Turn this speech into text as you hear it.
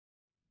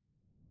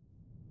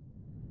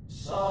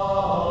I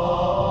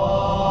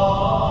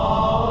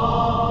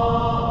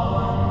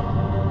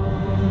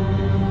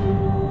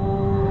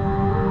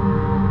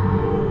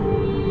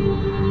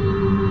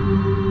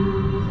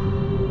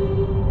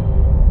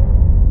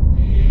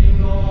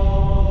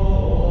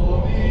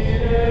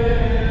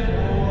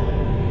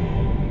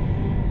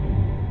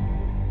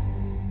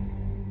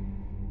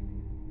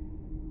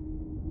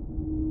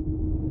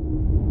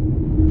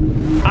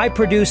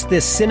produced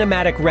this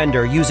cinematic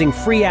render using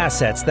free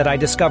assets that I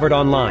discovered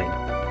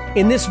online.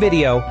 In this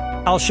video,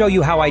 I'll show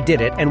you how I did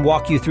it and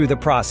walk you through the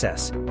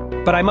process.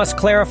 But I must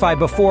clarify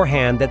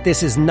beforehand that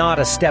this is not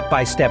a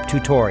step-by-step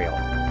tutorial.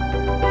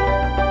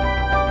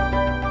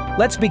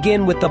 Let's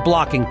begin with the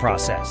blocking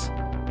process.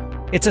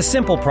 It's a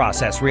simple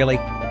process, really.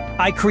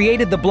 I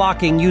created the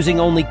blocking using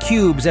only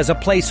cubes as a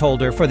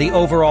placeholder for the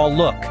overall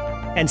look,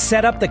 and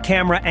set up the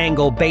camera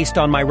angle based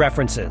on my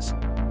references.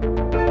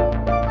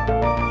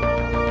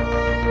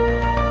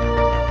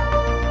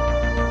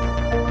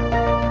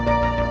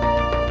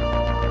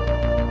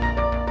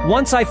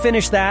 Once I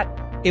finished that,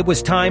 it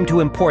was time to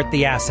import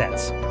the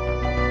assets.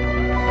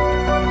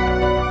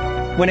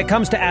 When it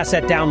comes to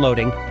asset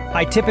downloading,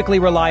 I typically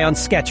rely on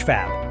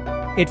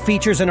Sketchfab. It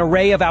features an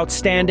array of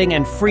outstanding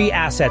and free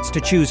assets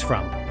to choose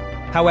from.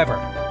 However,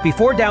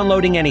 before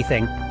downloading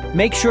anything,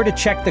 make sure to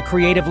check the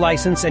creative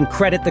license and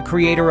credit the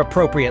creator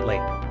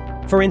appropriately.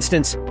 For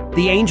instance,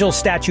 the angel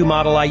statue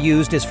model I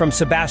used is from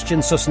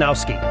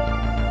SebastianSosnowski.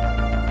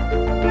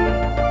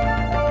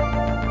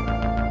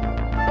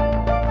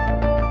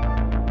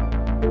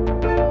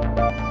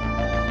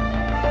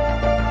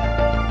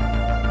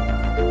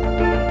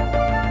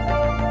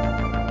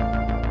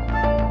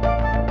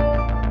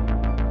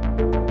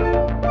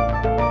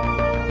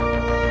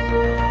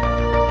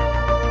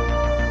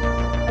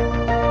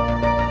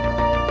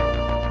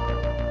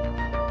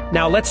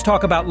 Now let's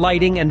talk about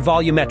lighting and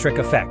volumetric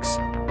effects.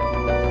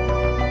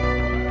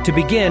 To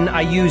begin,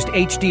 I used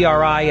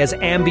HDRI as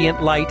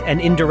ambient light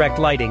and indirect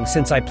lighting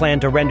since I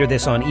plan to render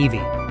this on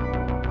Eevee.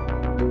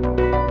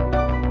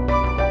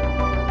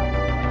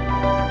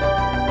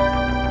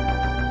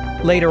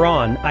 Later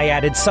on, I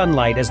added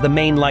sunlight as the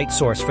main light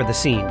source for the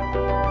scene.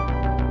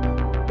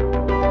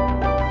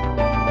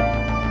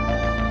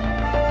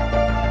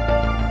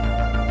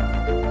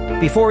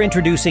 Before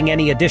introducing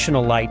any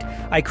additional light,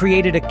 I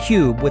created a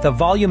cube with a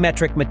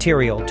volumetric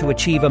material to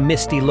achieve a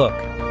misty look.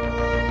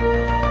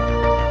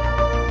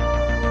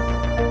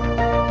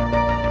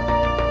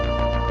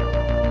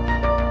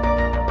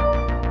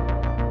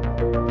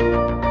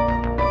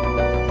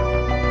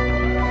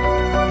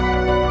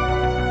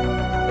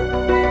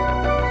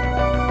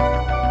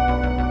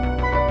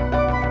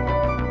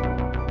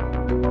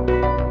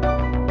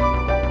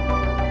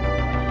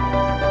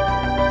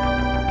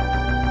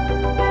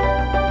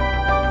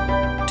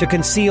 To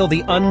conceal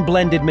the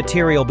unblended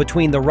material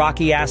between the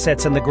rocky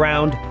assets and the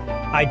ground,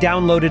 I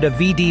downloaded a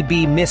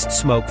VDB mist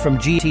smoke from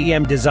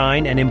GTM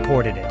Design and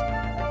imported it.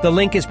 The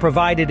link is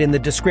provided in the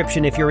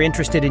description if you're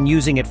interested in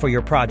using it for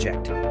your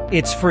project.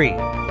 It's free.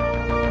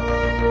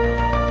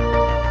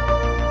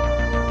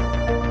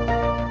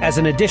 As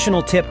an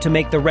additional tip to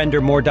make the render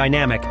more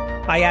dynamic,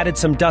 I added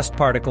some dust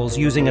particles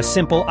using a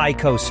simple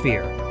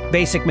icosphere,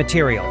 basic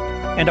material,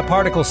 and a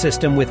particle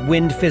system with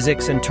wind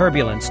physics and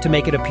turbulence to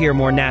make it appear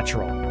more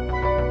natural.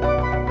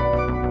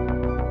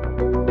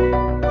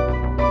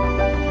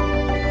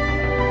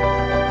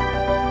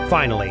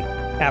 Finally,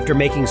 after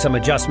making some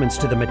adjustments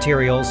to the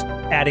materials,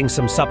 adding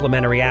some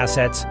supplementary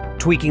assets,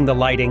 tweaking the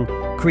lighting,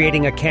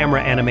 creating a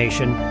camera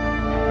animation,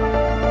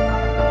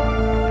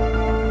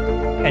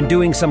 and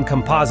doing some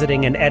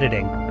compositing and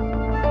editing,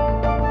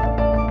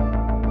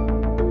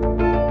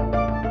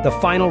 the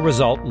final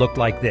result looked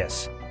like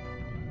this.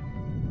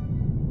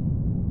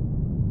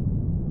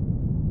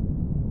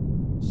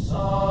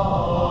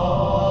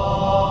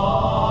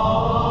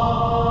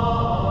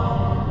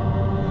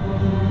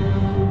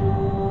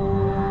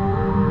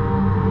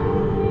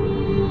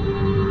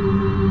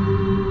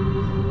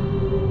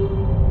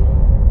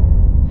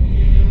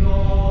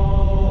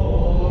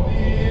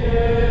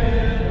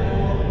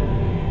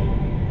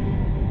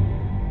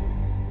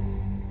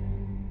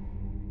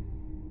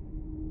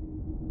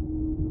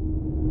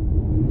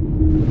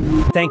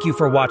 Thank you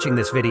for watching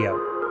this video.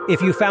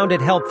 If you found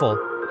it helpful,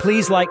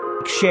 please like,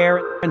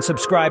 share, and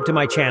subscribe to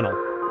my channel.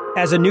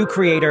 As a new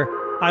creator,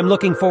 I'm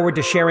looking forward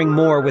to sharing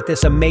more with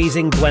this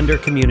amazing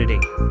Blender community.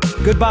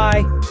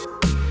 Goodbye!